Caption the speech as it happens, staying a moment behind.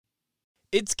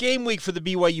It's game week for the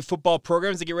BYU football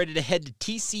programs. They get ready to head to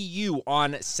TCU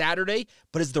on Saturday.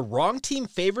 But is the wrong team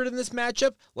favored in this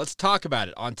matchup? Let's talk about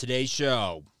it on today's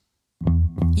show.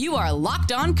 You are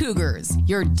Locked On Cougars,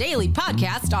 your daily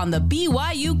podcast on the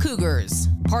BYU Cougars.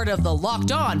 Part of the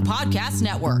Locked On Podcast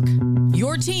Network.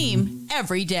 Your team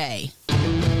every day.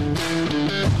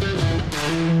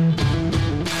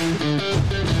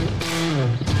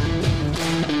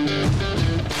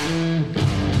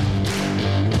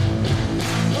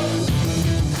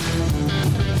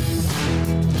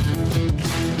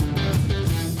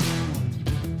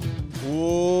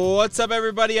 What's up,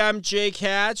 everybody? I'm Jake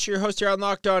Hatch, your host here on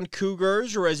Locked On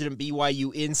Cougars, your resident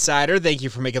BYU insider. Thank you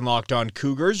for making Locked On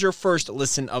Cougars your first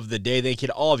listen of the day. Thank you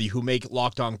to all of you who make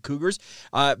Locked On Cougars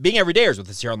being everydayers with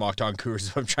us here on Locked On Cougars,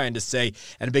 is what I'm trying to say.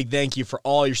 And a big thank you for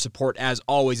all your support, as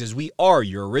always, as we are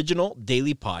your original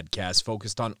daily podcast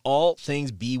focused on all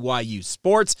things BYU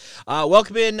sports.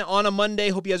 Welcome in on a Monday.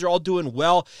 Hope you guys are all doing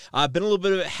well. Been a little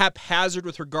bit of haphazard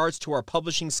with regards to our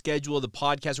publishing schedule of the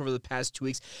podcast over the past 2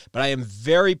 weeks, but I am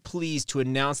very pleased to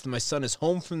announce that my son is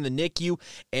home from the NICU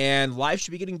and life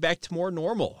should be getting back to more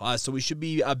normal. So we should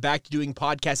be back to doing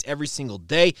podcasts every single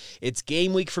day. It's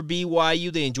game week for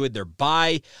BYU. They enjoyed their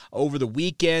bye over the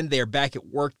weekend. They are back at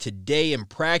work today in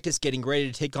practice, getting ready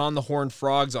to take on the Horned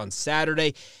Frogs on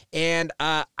Saturday. And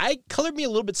I colored me a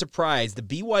little bit surprised. The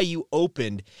BYU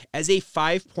opened as a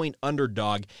 5-point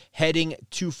underdog heading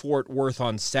to Fort Worth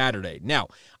on Saturday. Now,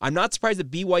 I'm not surprised that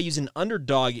BYU is an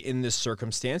underdog in this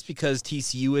circumstance because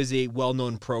TCU is a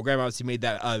well-known program. Obviously made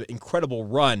that incredible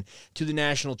run to the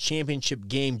national championship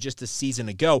game just a season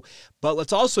ago. But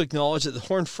let's also acknowledge that the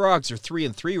Horned Frogs are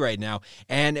 3-3 right now,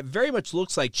 and it very much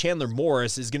looks like Chandler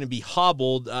Morris is going to be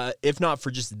hobbled, if not for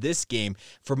just this game,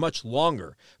 for much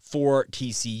longer for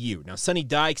TCU. Now, Sonny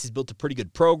Dykes has built a pretty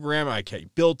good program.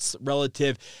 Built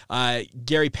relative.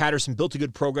 Gary Patterson built a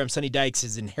good program. Sonny Dykes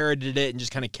has inherited it and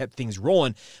just kind of kept things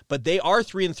rolling. But they are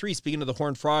 3-3. Speaking of the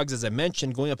Horned Frogs, as I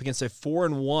mentioned, going up against a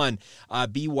 4-1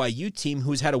 BYU team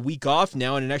who's had a week off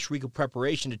now and an extra week of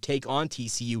preparation to take on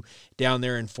TCU down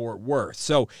there in Fort Worth.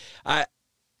 So,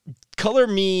 color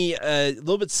me a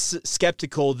little bit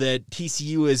skeptical that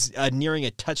TCU is nearing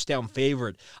a touchdown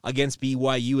favorite against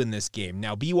BYU in this game.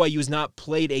 Now, BYU has not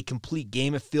played a complete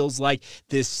game, it feels like,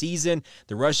 this season.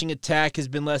 The rushing attack has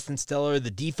been less than stellar. The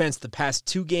defense, the past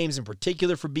 2 games in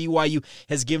particular for BYU,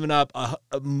 has given up a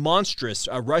monstrous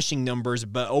rushing numbers,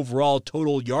 but overall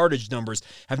total yardage numbers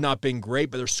have not been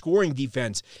great, but their scoring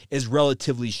defense is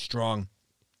relatively strong.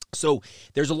 So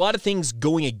there's a lot of things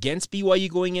going against BYU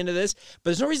going into this, but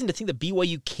there's no reason to think that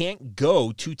BYU can't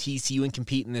go to TCU and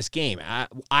compete in this game.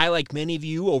 I, like many of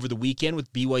you over the weekend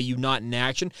with BYU not in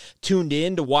action, tuned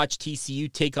in to watch TCU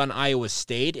take on Iowa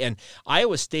State, and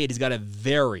Iowa State has got a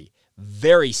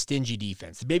very stingy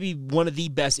defense. Maybe one of the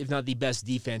best, if not the best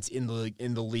defense in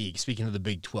the league, speaking of the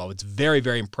Big 12. It's very,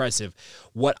 very impressive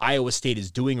what Iowa State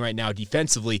is doing right now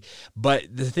defensively. But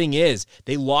the thing is,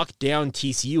 they locked down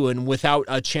TCU, and without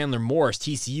Chandler Morris,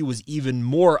 TCU was even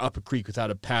more up a creek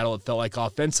without a paddle, it felt like,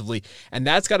 offensively. And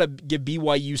that's got to give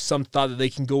BYU some thought that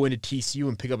they can go into TCU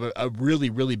and pick up a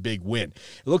really, really big win.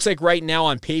 It looks like right now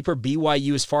on paper,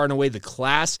 BYU is far and away the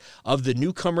class of the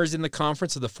newcomers in the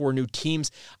conference, of the 4 new teams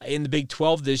in the Big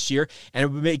 12 this year, and it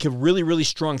would make a really, really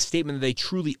strong statement that they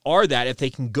truly are that if they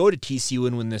can go to TCU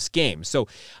and win this game. So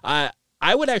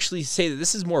I would actually say that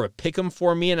this is more of a pick'em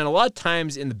for me, and a lot of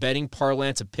times in the betting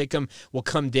parlance, a pick'em will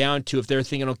come down to if they're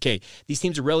thinking, okay, these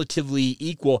teams are relatively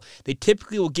equal, they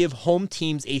typically will give home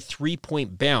teams a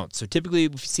 3-point bounce. So typically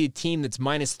if you see a team that's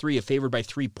 -3, favored by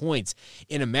 3 points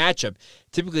in a matchup,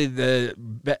 typically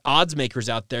the odds makers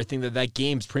out there think that that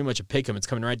game's pretty much a pick'em. It's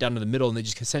coming right down to the middle, and they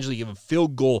just essentially give a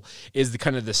field goal is the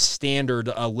kind of the standard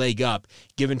leg up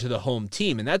given to the home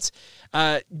team. And that's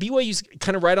BYU's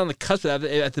kind of right on the cusp of that.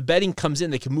 If the betting comes in,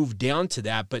 they can move down to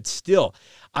that, but still,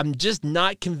 I'm just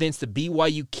not convinced that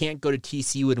BYU can't go to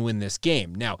TCU and win this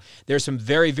game. Now, there's some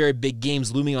very, very big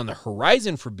games looming on the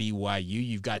horizon for BYU.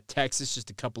 You've got Texas just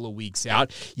a couple of weeks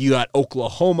out. You got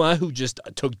Oklahoma, who just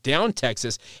took down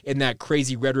Texas in that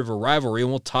crazy Red River rivalry, and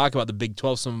we'll talk about the Big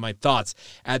 12, some of my thoughts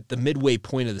at the midway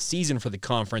point of the season for the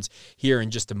conference here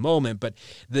in just a moment. But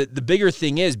the bigger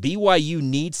thing is BYU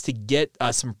needs to get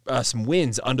some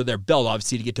wins under their belt,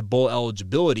 obviously, to get to bowl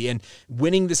eligibility, and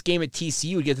winning this game at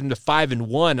TCU would get them to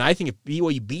 5-1. And I think if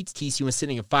BYU beats TCU and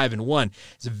sitting at 5-1,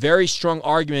 it's a very strong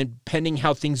argument, pending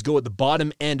how things go at the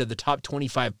bottom end of the top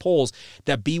 25 polls,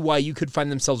 that BYU could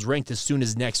find themselves ranked as soon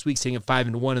as next week, sitting at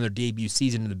 5-1 in their debut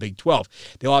season in the Big 12.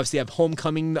 They'll obviously have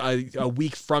homecoming a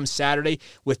week from Saturday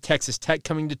with Texas Tech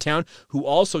coming to town, who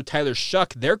also, Tyler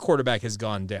Shuck, their quarterback, has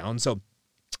gone down. So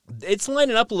it's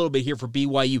lining up a little bit here for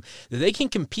BYU that they can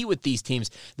compete with these teams.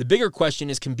 The bigger question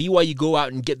is, can BYU go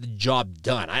out and get the job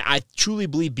done? I truly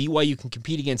believe BYU can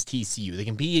compete against TCU.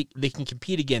 They can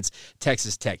compete against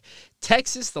Texas Tech.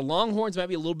 Texas, the Longhorns might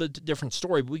be a little bit different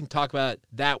story, but we can talk about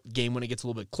that game when it gets a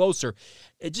little bit closer.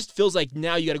 It just feels like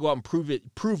now you got to go out and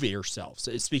prove it yourself.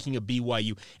 So speaking of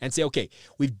BYU, and say, okay,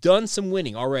 we've done some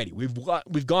winning already. We've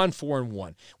gone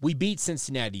 4-1. We beat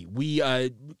Cincinnati. We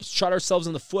shot ourselves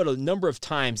in the foot a number of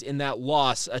times in that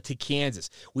loss to Kansas.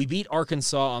 We beat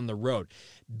Arkansas on the road.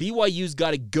 BYU's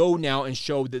got to go now and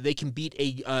show that they can beat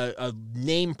a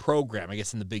name program, I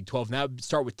guess, in the Big 12. Now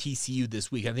start with TCU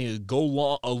this week. I think it'll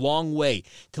go a long way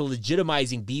to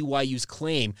legitimizing BYU's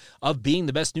claim of being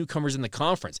the best newcomers in the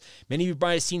conference. Many of you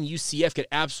might have seen UCF get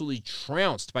absolutely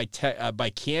trounced by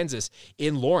Kansas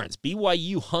in Lawrence.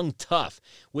 BYU hung tough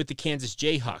with the Kansas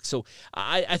Jayhawks. So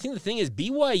I think the thing is,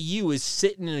 BYU is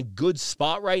sitting in a good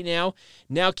spot right now.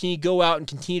 Now can you go out and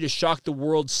continue to shock the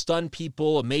world, stun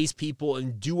people, amaze people,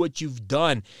 and do what you've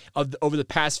done over the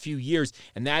past few years,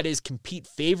 and that is compete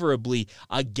favorably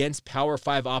against Power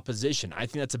 5 opposition. I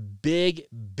think that's a big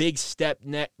step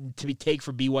to be taken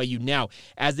for BYU now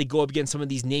as they go up against some of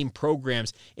these name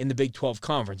programs in the Big 12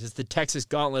 Conference. It's the Texas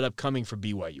Gauntlet upcoming for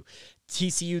BYU.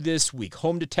 TCU this week,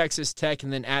 home to Texas Tech,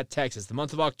 and then at Texas. The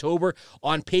month of October,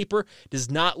 on paper,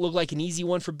 does not look like an easy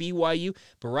one for BYU,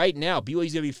 but right now,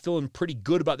 BYU's going to be feeling pretty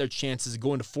good about their chances of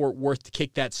going to Fort Worth to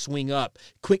kick that swing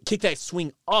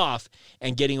off,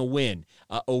 and getting a win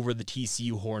over the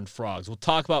TCU Horned Frogs. We'll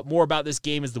talk more about this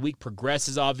game as the week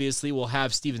progresses, obviously. We'll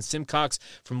have Steven Simcox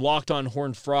from Locked On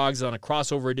Horned Frogs on a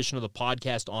crossover edition of the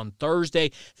podcast on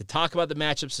Thursday to talk about the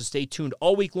matchup, so stay tuned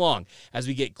all week long as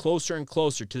we get closer and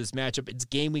closer to this matchup. It's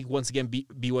game week once again,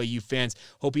 BYU fans.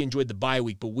 Hope you enjoyed the bye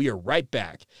week, but we are right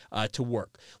back to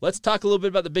work. Let's talk a little bit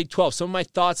about the Big 12. Some of my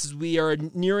thoughts as we are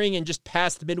nearing and just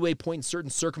past the midway point in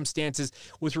certain circumstances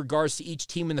with regards to each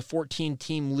team in the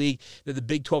 14-team league that the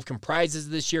Big 12 comprises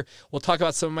this year. We'll talk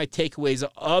about some of my takeaways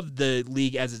of the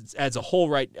league as a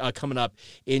whole coming up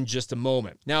in just a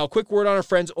moment. Now, a quick word on our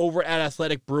friends over at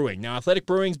Athletic Brewing. Now, Athletic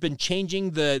Brewing's been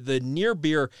changing the near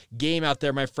beer game out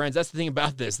there, my friends. That's the thing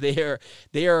about this.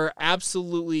 They are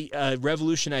absolutely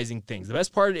revolutionizing things. The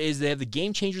best part is they have the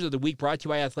Game Changers of the Week brought to you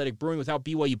by Athletic Brewing. Without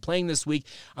BYU playing this week,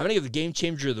 I'm going to give the Game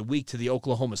Changer of the Week to the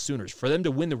Oklahoma Sooners. For them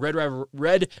to win the Red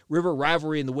River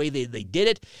rivalry in the way they did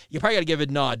it, you probably got to give a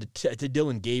nod to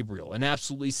Dylan Gabriel. An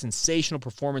absolutely sensational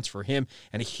performance for him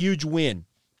and a huge win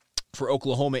for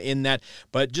Oklahoma in that.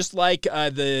 But just like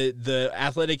the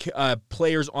athletic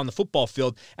players on the football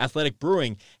field, Athletic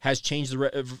Brewing has changed and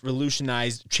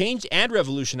revolutionized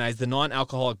the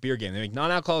non-alcoholic beer game. They make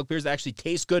non-alcoholic beers that actually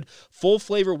taste good, full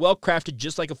flavor, well-crafted,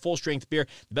 just like a full-strength beer.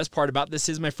 The best part about this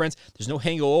is, my friends, there's no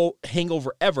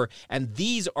hangover ever, and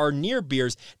these are near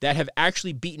beers that have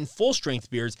actually beaten full-strength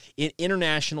beers in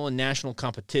international and national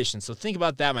competitions. So think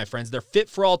about that, my friends. They're fit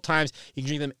for all times. You can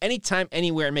drink them anytime,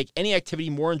 anywhere, and make any activity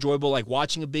more enjoyable, like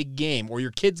watching a big game or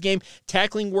your kid's game,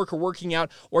 tackling work or working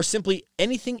out, or simply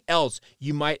anything else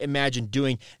you might imagine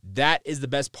doing. That is the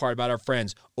best part about our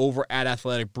friends over at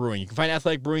Athletic Brewing. You can find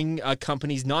Athletic Brewing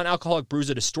Company's non-alcoholic brews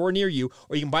at a store near you,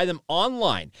 or you can buy them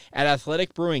online at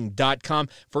athleticbrewing.com.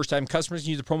 First-time customers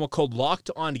can use the promo code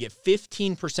LOCKEDON to get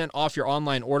 15% off your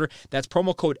online order. That's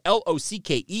promo code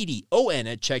LOCKEDON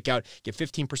at checkout. Get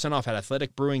 15% off at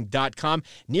athleticbrewing.com.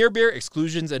 Near beer,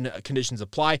 exclusions and conditions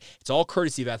apply. It's all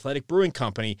courtesy of Athletic Brewing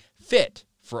Company, fit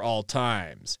for all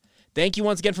times. Thank you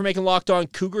once again for making Locked On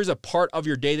Cougars a part of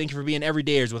your day. Thank you for being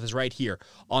everydayers with us right here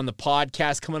on the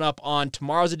podcast. Coming up on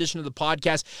tomorrow's edition of the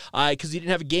podcast, because we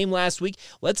didn't have a game last week,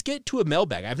 let's get to a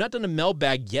mailbag. I've not done a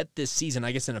mailbag yet this season,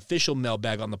 I guess an official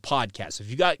mailbag on the podcast. So if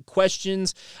you got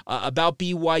questions about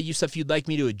BYU, stuff you'd like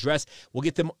me to address, we'll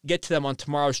get to them on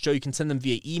tomorrow's show. You can send them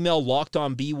via email,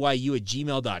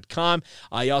 lockedonbyu@gmail.com.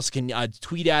 You also can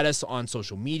tweet at us on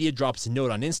social media, drop us a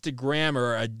note on Instagram,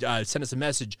 or send us a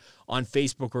message on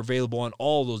Facebook. We're available on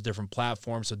all those different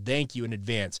platforms. So thank you in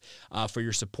advance for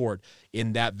your support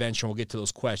in that venture. We'll get to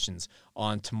those questions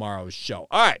on tomorrow's show.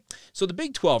 All right. So the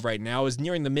Big 12 right now is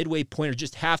nearing the midway point, or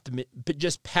just past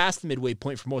the midway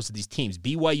point for most of these teams.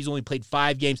 BYU's only played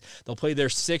 5 games. They'll play their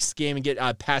 6th game and get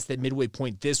past that midway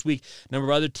point this week. A number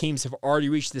of other teams have already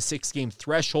reached the 6-game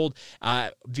threshold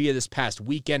via this past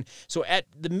weekend. So at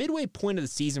the midway point of the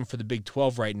season for the Big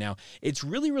 12 right now, it's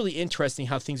really, really interesting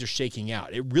how things are shaking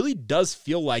out. It really does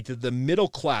feel like the middle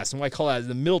class, and what I call that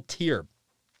the middle tier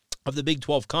of the Big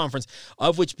 12 Conference,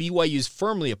 of which BYU is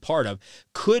firmly a part of,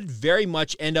 could very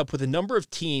much end up with a number of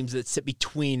teams that sit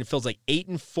between, it feels like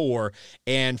 8-4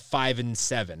 and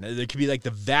 5-7. There could be like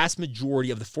the vast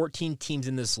majority of the 14 teams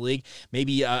in this league,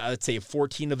 maybe let's say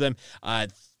 14 of them,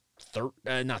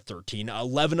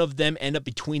 11 of them end up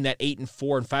between that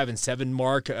 8-4 and 5-7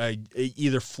 mark,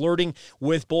 either flirting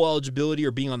with bowl eligibility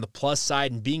or being on the plus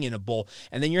side and being in a bowl.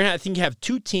 And then I think you have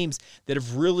two teams that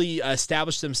have really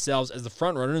established themselves as the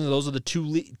front runners, and those are the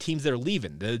two teams that are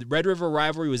leaving. The Red River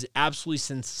rivalry was absolutely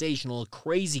sensational, a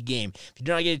crazy game. If you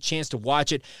do not get a chance to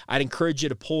watch it, I'd encourage you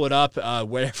to pull it up,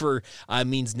 whatever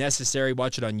means necessary.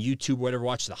 Watch it on YouTube, whatever.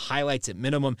 Watch the highlights at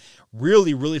minimum.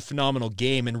 Really, really phenomenal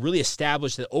game, and really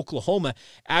established that Oklahoma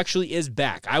actually is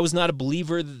back. I was not a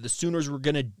believer that the Sooners were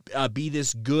going to be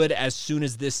this good as soon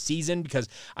as this season, because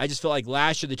I just felt like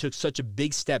last year they took such a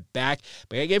big step back.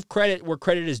 But I give credit where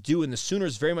credit is due, and the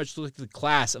Sooners very much look like the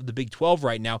class of the Big 12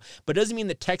 right now. But it doesn't mean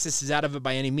that Texas is out of it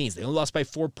by any means. They only lost by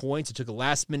 4 points. It took a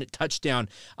last-minute touchdown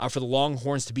for the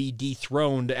Longhorns to be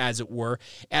dethroned, as it were.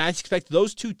 And I expect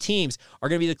those two teams are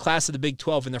going to be the class of the Big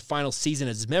 12 in their final season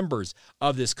as members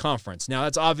of this conference. Now,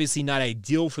 that's obviously not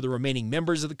ideal for the remaining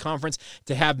members of the conference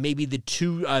to have maybe the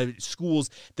two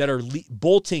schools that are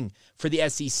bolting for the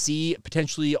SEC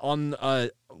potentially on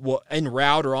en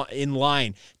route or in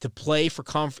line to play for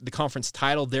the conference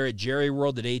title there at Jerry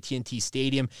World at AT&T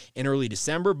Stadium in early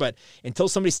December. But until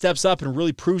somebody steps up and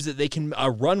really proves that they can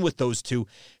run with those two,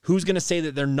 who's going to say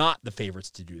that they're not the favorites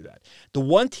to do that? The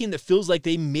one team that feels like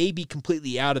they may be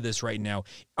completely out of this right now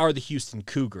are the Houston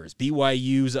Cougars.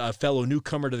 BYU's fellow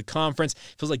newcomer to the conference.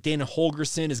 Feels like Dana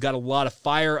Holgerson has got a lot of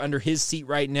fire under his seat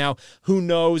right now. Who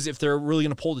knows if they're really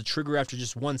going to pull the trigger after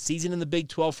just one season in the Big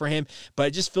 12 for him, but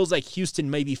it just feels like Houston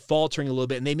may be faltering a little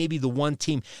bit, and they may be the one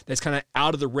team that's kind of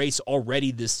out of the race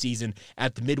already this season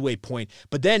at the midway point.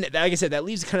 But then, like I said, that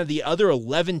leaves kind of the other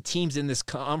 11 teams in this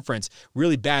conference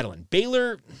really battling.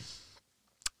 Baylor,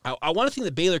 I want to think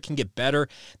that Baylor can get better.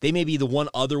 They may be the one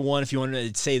other one, if you want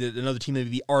to say that another team that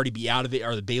may already be out of it,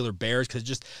 are the Baylor Bears, because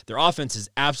just their offense is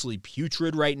absolutely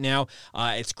putrid right now.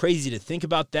 It's crazy to think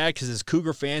about that, because as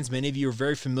Cougar fans, many of you are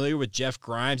very familiar with Jeff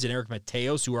Grimes and Eric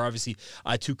Mateos, who are obviously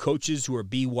two coaches who are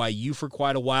BYU for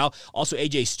quite a while. Also,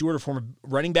 A.J. Stewart, a former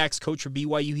running backs coach for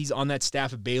BYU. He's on that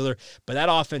staff at Baylor. But that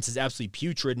offense is absolutely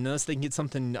putrid, and unless they can get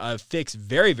something fixed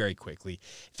very, very quickly,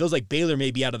 it feels like Baylor may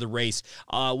be out of the race.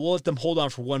 We'll let them hold on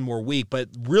for one more week, but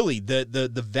really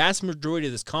the vast majority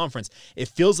of this conference, it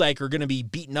feels like, are going to be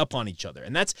beaten up on each other.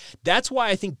 And that's why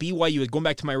I think BYU, going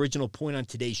back to my original point on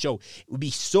today's show, it would be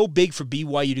so big for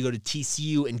BYU to go to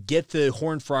TCU and get the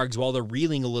Horned Frogs while they're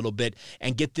reeling a little bit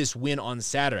and get this win on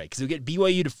Saturday, because we get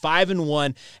BYU to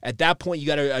 5-1. At that point, you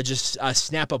got to just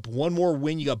snap up one more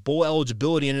win. You got bowl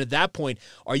eligibility, and at that point,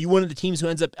 are you one of the teams who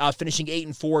ends up finishing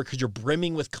 8-4 because you're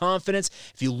brimming with confidence?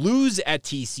 If you lose at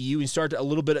TCU and start a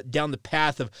little bit down the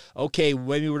path of, okay,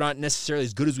 maybe we're not necessarily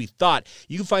as good as we thought,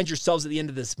 you can find yourselves at the end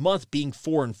of this month being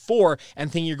 4-4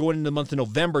 and thinking you're going into the month of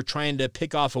November trying to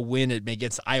pick off a win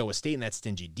against Iowa State in that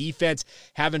stingy defense,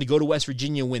 having to go to West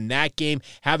Virginia, win that game,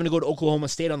 having to go to Oklahoma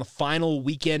State on the final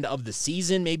weekend of the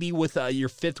season, maybe with your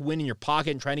fifth win in your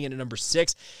pocket and trying to get to number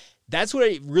 6. That's what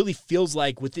it really feels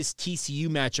like with this TCU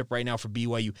matchup right now for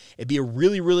BYU. It'd be a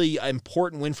really, really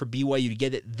important win for BYU to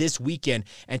get it this weekend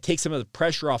and take some of the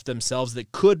pressure off themselves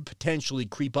that could potentially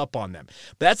creep up on them.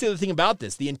 But that's the other thing about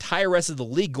this. The entire rest of the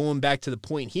league, going back to the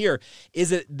point here,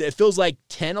 is that it feels like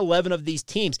 10, 11 of these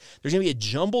teams, there's going to be a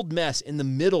jumbled mess in the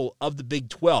middle of the Big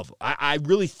 12. I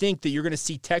really think that you're going to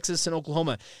see Texas and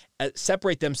Oklahoma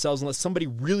separate themselves unless somebody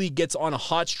really gets on a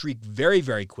hot streak very,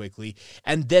 very quickly.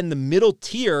 And then the middle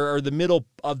tier, or the middle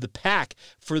of the pack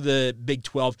for the Big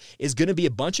 12, is going to be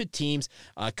a bunch of teams,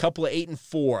 a couple of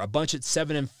 8-4, a bunch at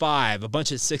 7-5, a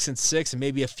bunch at 6-6, and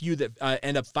maybe a few that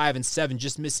end up 5-7,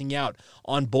 just missing out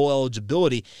on bowl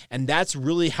eligibility. And that's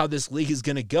really how this league is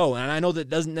going to go. And I know that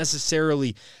doesn't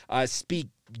necessarily speak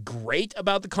great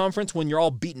about the conference when you're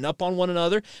all beaten up on one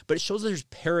another, but it shows that there's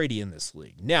parity in this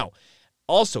league. Now,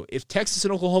 also, if Texas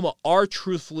and Oklahoma are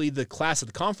truthfully the class of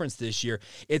the conference this year,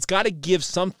 it's got to give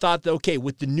some thought that, okay,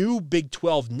 with the new Big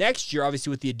 12 next year, obviously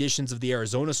with the additions of the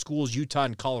Arizona schools, Utah,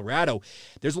 and Colorado,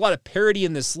 there's a lot of parity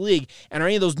in this league. And are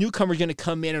any of those newcomers going to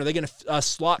come in? Are they going to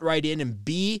slot right in and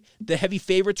be the heavy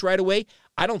favorites right away?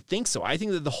 I don't think so. I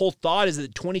think that the whole thought is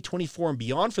that 2024 and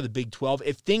beyond for the Big 12,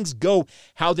 if things go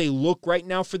how they look right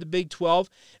now for the Big 12,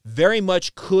 very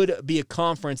much could be a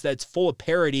conference that's full of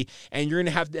parity, and you're going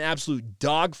to have an absolute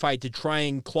dogfight to try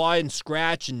and claw and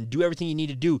scratch and do everything you need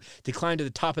to do to climb to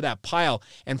the top of that pile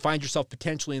and find yourself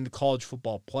potentially in the college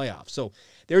football playoff. So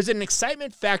there's an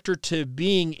excitement factor to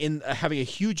being in having a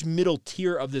huge middle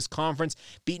tier of this conference,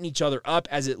 beating each other up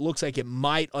as it looks like it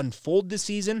might unfold this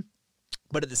season.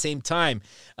 But at the same time,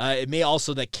 it may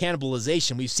also, that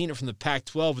cannibalization, we've seen it from the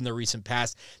Pac-12 in the recent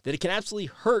past, that it can absolutely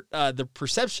hurt the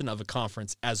perception of a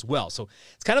conference as well. So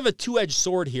it's kind of a two-edged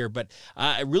sword here, but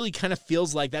it really kind of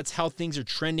feels like that's how things are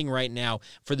trending right now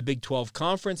for the Big 12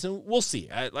 conference, and we'll see.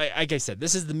 Like I said,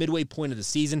 this is the midway point of the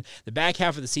season. The back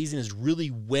half of the season is really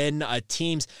when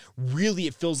teams really,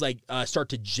 it feels like, start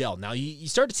to gel. Now, you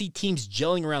start to see teams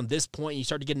gelling around this point, and you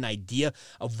start to get an idea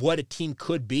of what a team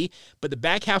could be, but the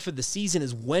back half of the season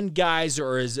is when guys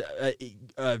are as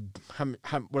what am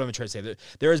I trying to say?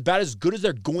 They're about as good as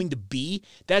they're going to be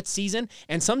that season.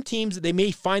 And some teams, they may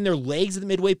find their legs at the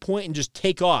midway point and just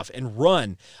take off and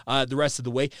run the rest of the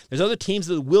way. There's other teams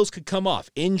that the wheels could come off.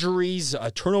 Injuries,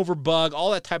 a turnover bug, all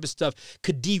that type of stuff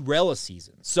could derail a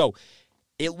season. So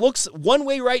it looks one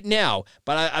way right now,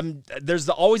 but there's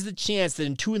always the chance that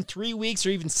in 2 and 3 weeks or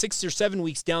even 6 or 7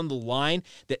 weeks down the line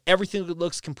that everything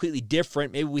looks completely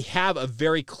different. Maybe we have a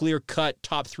very clear-cut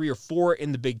top 3 or 4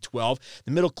 in the Big 12.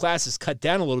 The middle class is cut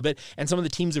down a little bit, and some of the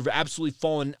teams have absolutely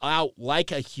fallen out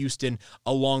like a Houston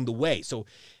along the way. So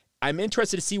I'm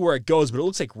interested to see where it goes, but it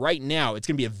looks like right now it's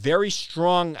going to be a very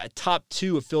strong top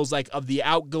 2, it feels like, of the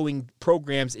outgoing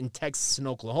programs in Texas and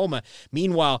Oklahoma.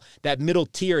 Meanwhile, that middle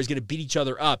tier is going to beat each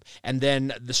other up, and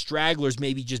then the stragglers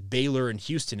maybe just Baylor and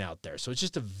Houston out there. So it's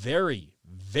just a very,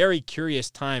 very curious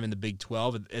time in the Big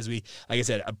 12 as we, like I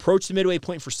said, approach the midway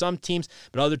point for some teams,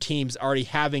 but other teams already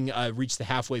having reached the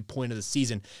halfway point of the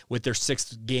season with their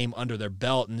 6th game under their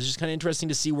belt. And it's just kind of interesting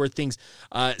to see where things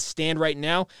stand right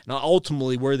now and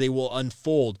ultimately where they will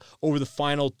unfold over the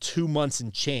final 2 months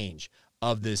and change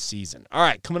of this season. All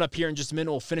right, coming up here in just a minute,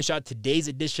 we'll finish out today's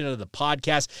edition of the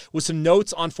podcast with some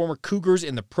notes on former Cougars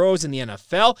in the pros and the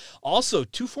NFL. Also,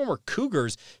 2 former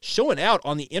Cougars showing out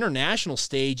on the international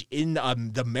stage in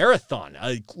the marathon,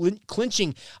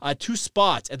 clinching 2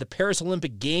 spots at the Paris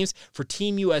Olympic Games for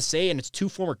Team USA, and it's 2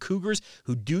 former Cougars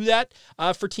who do that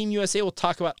for Team USA. We'll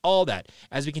talk about all that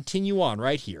as we continue on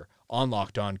right here on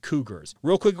Locked On Cougars.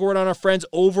 Real quick word on our friends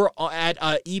over at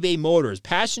eBay Motors.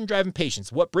 Passion, drive, and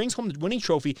patience. What brings home the winning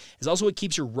trophy is also what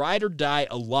keeps your ride or die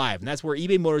alive. And that's where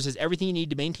eBay Motors has everything you need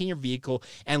to maintain your vehicle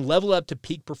and level up to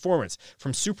peak performance.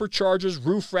 From superchargers,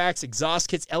 roof racks, exhaust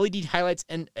kits, LED highlights,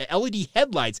 and LED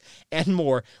headlights, and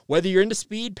more. Whether you're into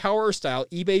speed, power, or style,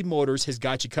 eBay Motors has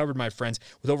got you covered, my friends.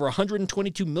 With over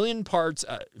 122 million parts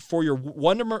for your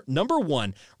number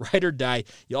one ride or die,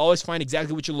 you'll always find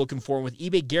exactly what you're looking for. And with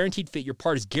eBay Guaranteed Fit, your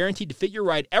part is guaranteed to fit your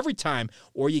ride every time,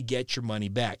 or you get your money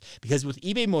back. Because with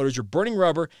eBay Motors, you're burning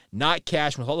rubber, not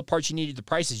cash. With all the parts you need at the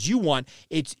prices you want,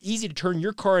 it's easy to turn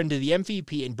your car into the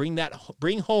MVP and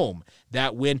bring home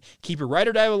that win. Keep your ride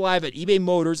or die alive at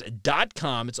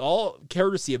ebaymotors.com. It's all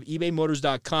courtesy of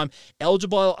ebaymotors.com.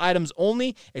 Eligible items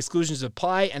only. Exclusions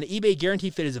apply, and the eBay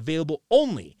Guaranteed Fit is available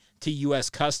only to U.S.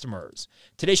 customers.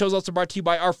 Today's show is also brought to you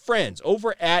by our friends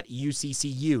over at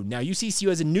UCCU. Now, UCCU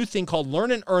has a new thing called Learn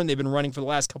and Earn they've been running for the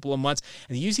last couple of months,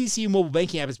 and the UCCU mobile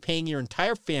banking app is paying your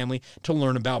entire family to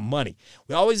learn about money.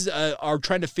 We always are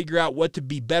trying to figure out what to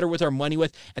be better with our money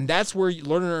with, and that's where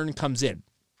Learn and Earn comes in.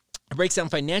 It breaks down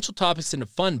financial topics into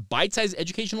fun, bite-sized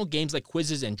educational games like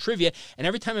quizzes and trivia, and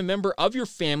every time a member of your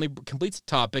family completes a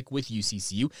topic with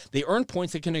UCCU, they earn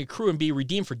points that can accrue and be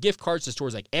redeemed for gift cards to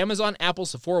stores like Amazon, Apple,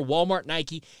 Sephora, Walmart,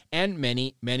 Nike, and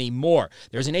many, many more.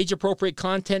 There's an age-appropriate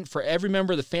content for every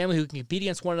member of the family who can compete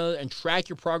against one another and track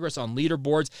your progress on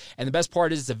leaderboards, and the best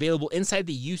part is it's available inside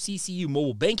the UCCU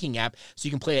mobile banking app, so you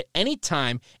can play at any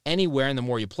time, anywhere, and the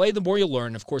more you play, the more you learn.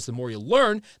 And of course, the more you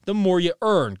learn, the more you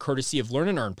earn, courtesy of Learn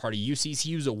and Earn, part of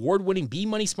UCCU's award-winning Be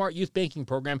Money Smart youth banking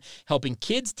program, helping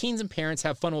kids, teens, and parents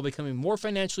have fun while becoming more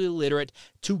financially literate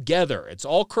together. It's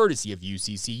all courtesy of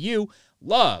UCCU.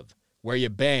 Love where you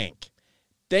bank.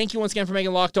 Thank you once again for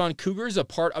making Locked On Cougars a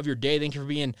part of your day. Thank you for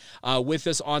being with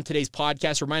us on today's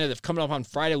podcast. Reminder that coming up on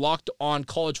Friday, Locked On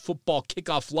College Football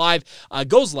Kickoff Live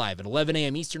goes live at 11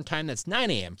 a.m. Eastern Time. That's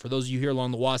 9 a.m. for those of you here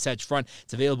along the Wasatch Front.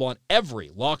 It's available on every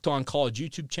Locked On College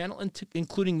YouTube channel,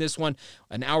 including this one,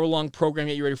 an hour-long program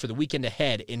to get you ready for the weekend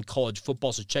ahead in college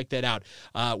football. So check that out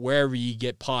wherever you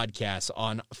get podcasts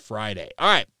on Friday. All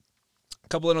right.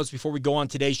 Couple of notes before we go on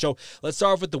today's show. Let's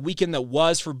start off with the weekend that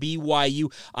was for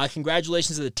BYU.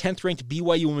 Congratulations to the 10th-ranked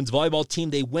BYU women's volleyball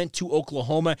team. They went to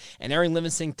Oklahoma, and Erin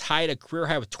Livingston tied a career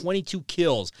high with 22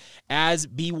 kills as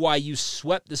BYU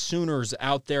swept the Sooners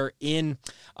out there in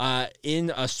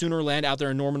Soonerland out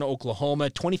there in Norman, Oklahoma.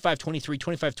 25-23,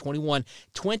 25-21,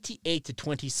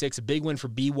 28-26. A big win for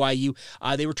BYU.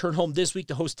 They return home this week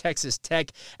to host Texas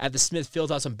Tech at the Smith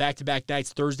Fieldhouse on back-to-back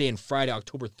nights, Thursday and Friday,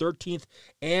 October 13th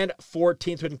and 14th.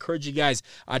 Would encourage you guys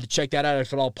to check that out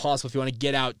if at all possible, if you want to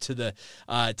get out to the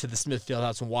Smith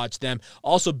Fieldhouse and watch them.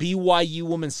 Also, BYU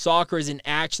women's soccer is in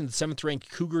action. The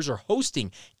 7th-ranked Cougars are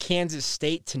hosting Kansas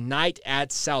State tonight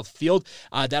at South Field.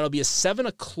 That'll be a 7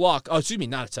 o'clock,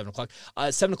 not at 7 o'clock,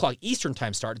 7 o'clock Eastern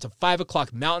time start. It's a 5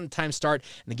 o'clock Mountain time start,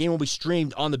 and the game will be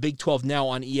streamed on the Big 12 now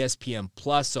on ESPN+.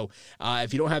 So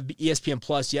if you don't have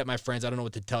ESPN+ yet, my friends, I don't know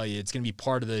what to tell you. It's going to be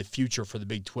part of the future for the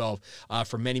Big 12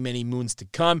 for many, many moons to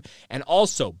come. And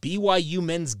also, BYU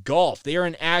men's golf. They are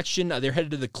in action. They're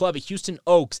headed to the club at Houston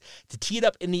Oaks to tee it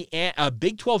up in the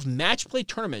Big 12 match play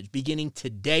tournament beginning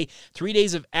today. 3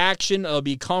 days of action. There'll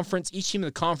be a conference. Each team in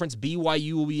the conference,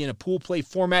 BYU, will be in a pool play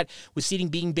format with seeding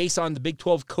being based on the Big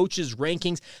 12 coaches'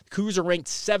 rankings. The Cougars are ranked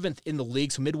 7th in the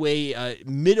league, so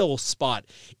middle spot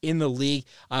in the league.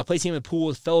 Placing in the pool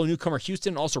with fellow newcomer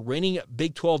Houston, also reigning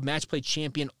Big 12 match play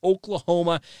champion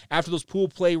Oklahoma. After those pool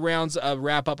play rounds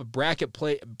wrap up, a bracket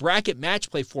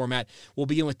match play format will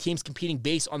begin with teams competing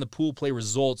based on the pool play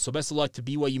results. So best of luck to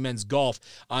BYU men's golf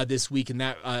this week in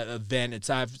that event. It's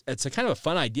a kind of a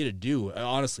fun idea to do,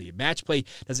 honestly. Match play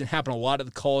doesn't happen a lot at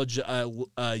the college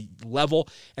level,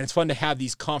 and it's fun to have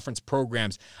these conference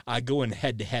programs going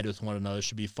head-to-head with one another. It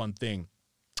should be a fun thing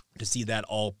to see that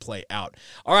all play out.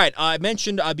 All right, I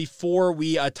mentioned before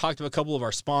we talked about a couple of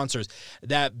our sponsors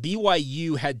that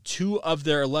BYU had 2 of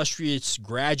their illustrious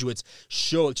graduates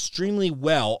show extremely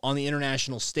well on the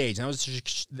international stage. And that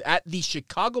was at the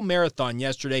Chicago Marathon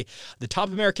yesterday. The top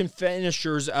American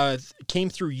finishers came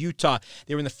through Utah.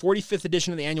 They were in the 45th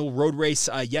edition of the annual road race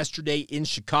yesterday in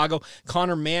Chicago.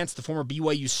 Connor Mance, the former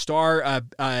BYU star,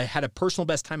 had a personal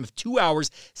best time of 2 hours,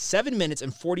 7 minutes,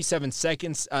 and 47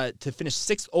 seconds to finish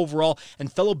 6th overall,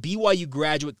 and fellow BYU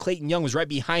graduate Clayton Young was right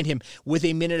behind him with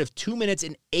a minute of 2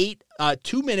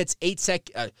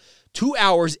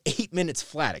 hours, 8 minutes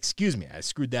flat. Excuse me, I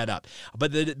screwed that up.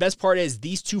 But the best part is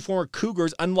these 2 former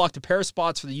Cougars unlocked a pair of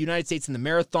spots for the United States in the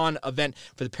marathon event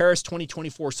for the Paris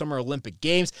 2024 Summer Olympic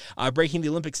Games, breaking the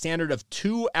Olympic standard of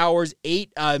 2 hours,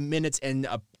 8 minutes, and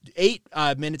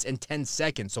 10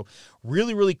 seconds. So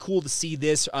really, really cool to see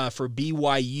this for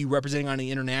BYU representing on the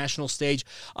international stage.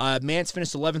 Mance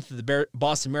finished 11th at the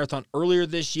Boston Marathon earlier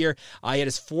this year. He had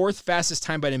his 4th fastest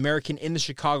time by an American in the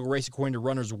Chicago race, according to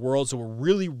Runner's World. So a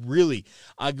really, really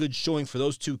good showing for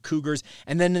those 2 Cougars.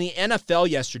 And then in the NFL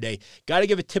yesterday, got to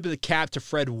give a tip of the cap to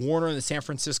Fred Warner and the San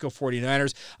Francisco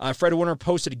 49ers. Fred Warner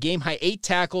posted a game-high 8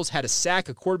 tackles, had a sack,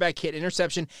 a quarterback hit,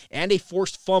 interception, and a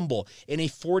forced fumble in a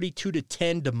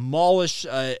 42-10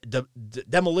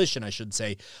 demolition, I should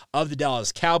say, of the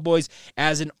Dallas Cowboys.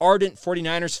 As an ardent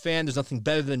 49ers fan, there's nothing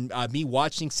better than me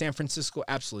watching San Francisco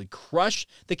absolutely crush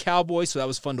the Cowboys, so that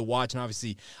was fun to watch. And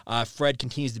obviously, Fred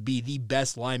continues to be the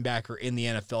best linebacker in the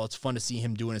NFL. It's fun to see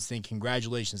him doing his thing.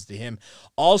 Congratulations to him.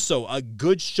 Also, a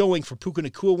good showing for Puka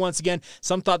Nacua once again.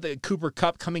 Some thought that Cooper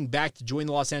Kupp coming back to join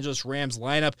the Los Angeles Rams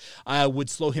lineup would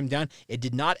slow him down. It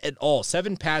did not at all.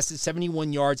 7 passes,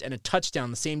 71 yards, and a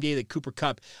touchdown the same day that Cooper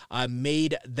Kupp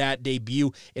made that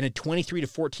debut in a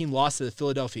 23-14 loss to the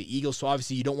Philadelphia Eagles. So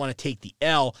obviously you don't want to take the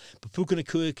L, but Puka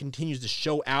Nacua continues to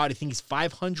show out. I think he's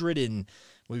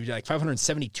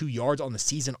 572 yards on the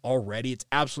season already. It's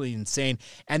absolutely insane.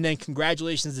 And then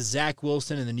congratulations to Zach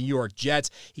Wilson and the New York Jets.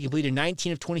 He completed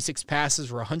 19 of 26 passes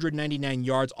for 199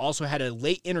 yards. Also had a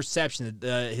late interception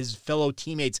that his fellow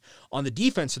teammates on the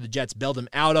defense for the Jets bailed him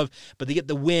out of. But they get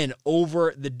the win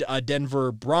over the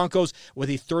Denver Broncos with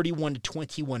a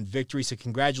 31-21 victory. So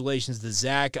congratulations to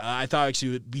Zach. I thought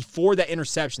actually before that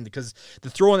interception, because the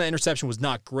throw on that interception was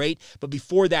not great, but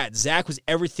before that, Zach was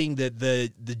everything that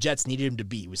the Jets needed him to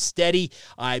be. He was steady.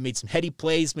 Made some heady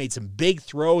plays, made some big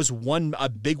throws. A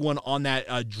big one on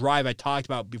that drive I talked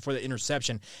about before the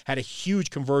interception. Had a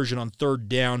huge conversion on 3rd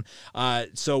down.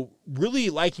 So really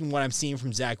liking what I'm seeing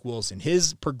from Zach Wilson.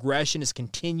 His progression is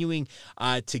continuing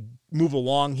to move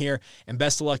along here, and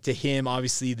best of luck to him.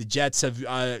 Obviously, the Jets have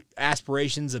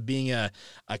aspirations of being a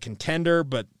contender,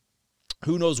 but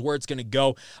Who knows where it's going to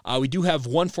go? We do have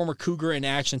one former Cougar in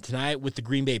action tonight with the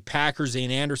Green Bay Packers.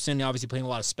 Zane Anderson, obviously playing a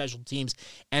lot of special teams,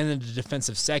 and then the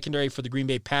defensive secondary for the Green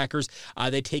Bay Packers.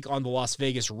 They take on the Las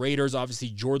Vegas Raiders. Obviously,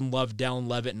 Jordan Love, Dallin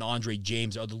Levitt, and Andre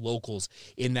James are the locals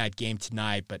in that game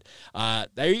tonight. But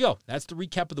there you go. That's the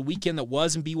recap of the weekend that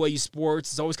was in BYU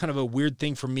sports. It's always kind of a weird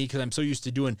thing for me because I'm so used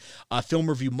to doing Film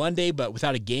Review Monday, but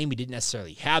without a game, we didn't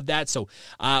necessarily have that. So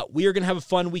we are going to have a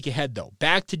fun week ahead, though.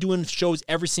 Back to doing shows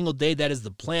every single day. That is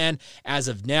the plan as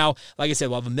of now. Like I said,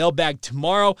 we'll have a mailbag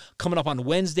tomorrow. Coming up on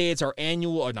Wednesday, it's our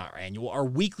our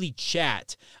weekly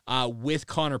chat with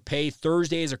Connor Pay.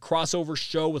 Thursday is a crossover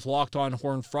show with Locked On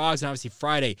Horned Frogs, and obviously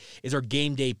Friday is our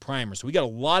game day primer. So we got a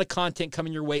lot of content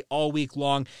coming your way all week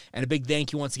long, and a big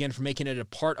thank you once again for making it a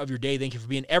part of your day. Thank you for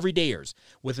being everydayers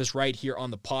with us right here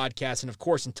on the podcast. And of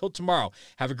course, until tomorrow,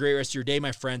 have a great rest of your day,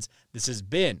 my friends. This has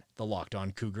been the Locked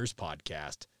On Cougars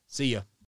podcast. See ya.